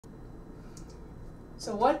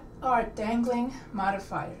So what are dangling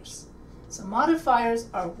modifiers? So modifiers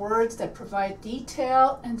are words that provide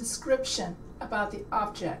detail and description about the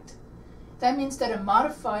object. That means that a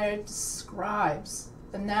modifier describes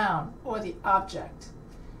the noun or the object.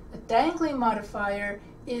 A dangling modifier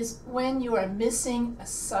is when you are missing a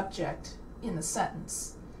subject in the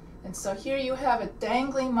sentence. And so here you have a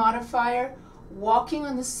dangling modifier, walking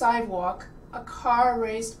on the sidewalk, a car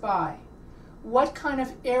raced by. What kind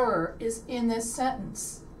of error is in this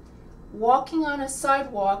sentence? Walking on a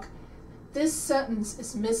sidewalk, this sentence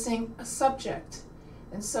is missing a subject.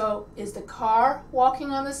 And so is the car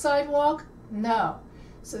walking on the sidewalk? No.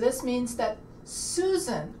 So this means that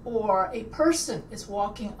Susan or a person is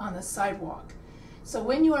walking on the sidewalk. So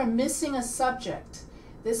when you are missing a subject,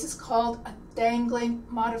 this is called a dangling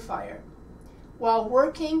modifier. While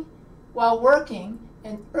working,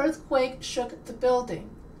 an earthquake shook the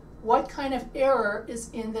building. What kind of error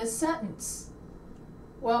is in this sentence?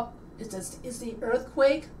 Well, is the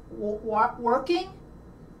earthquake working?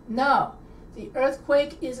 No, the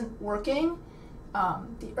earthquake isn't working.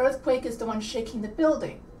 The earthquake is the one shaking the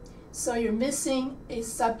building. So you're missing a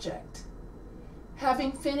subject.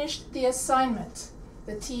 Having finished the assignment,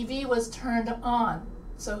 the TV was turned on.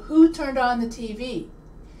 So who turned on the TV?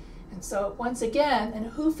 And so once again, and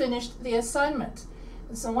who finished the assignment?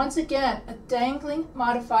 And so once again, a dangling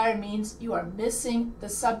modifier means you are missing the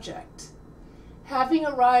subject. Having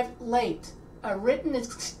arrived late, a written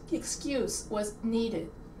excuse was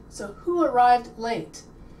needed. So who arrived late?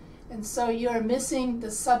 And so you are missing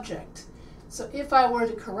the subject. So if I were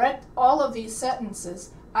to correct all of these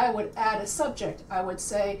sentences, I would add a subject. I would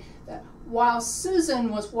say that while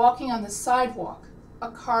Susan was walking on the sidewalk,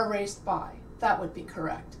 a car raced by. That would be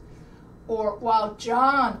correct. Or while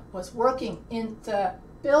John was working in the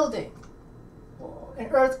building, an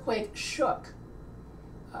earthquake shook.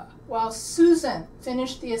 While Susan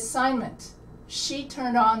finished the assignment, she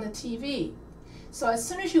turned on the TV. So as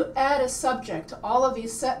soon as you add a subject to all of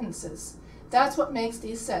these sentences, that's what makes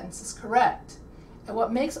these sentences correct. And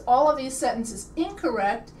what makes all of these sentences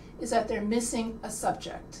incorrect is that they're missing a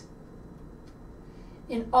subject.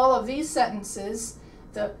 In all of these sentences,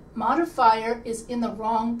 the modifier is in the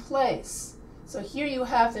wrong place. So here you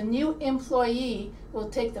have the new employee will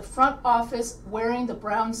take the front office wearing the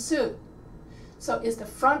brown suit. So is the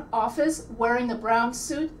front office wearing the brown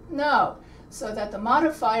suit? No. So that the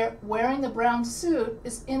modifier wearing the brown suit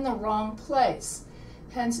is in the wrong place.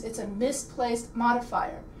 Hence, it's a misplaced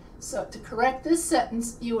modifier. So to correct this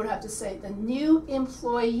sentence, you would have to say the new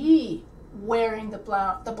employee wearing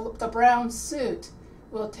the brown suit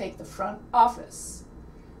will take the front office.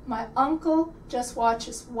 My uncle just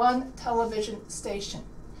watches one television station.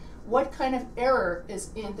 What kind of error is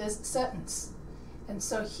in this sentence? And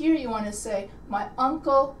so here you want to say, my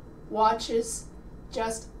uncle watches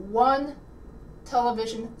just one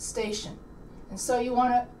television station. And so you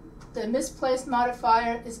want to, the misplaced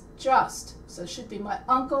modifier is just. So it should be, my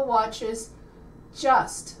uncle watches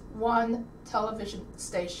just one television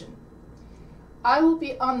station. I will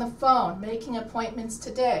be on the phone making appointments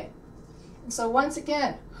today. And so once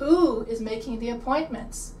again, who is making the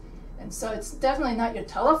appointments? And so it's definitely not your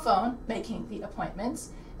telephone making the appointments.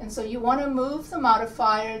 And so you want to move the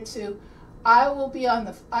modifier to I will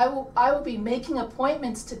be making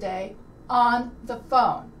appointments today on the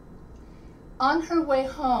phone. On her way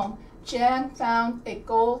home, Jan found a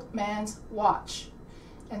gold man's watch.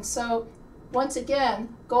 And so once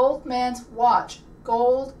again, gold man's watch,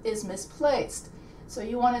 gold is misplaced. So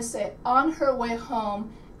you want to say on her way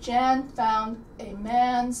home, Jan found a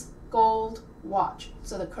man's gold watch.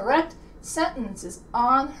 So the correct sentence is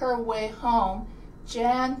on her way home,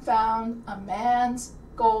 Jan found a man's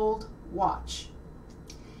gold watch.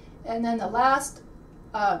 And then the last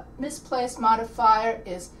misplaced modifier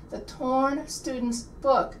is the torn student's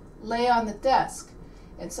book lay on the desk.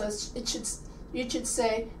 And so you should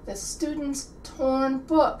say the student's torn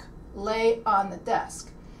book lay on the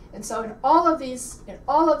desk. And so in all of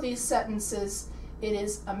these sentences, it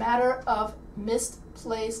is a matter of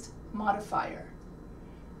misplaced modifier.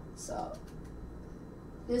 So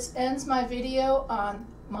this ends my video on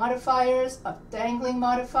modifiers of dangling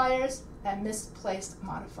modifiers and misplaced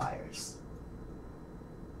modifiers.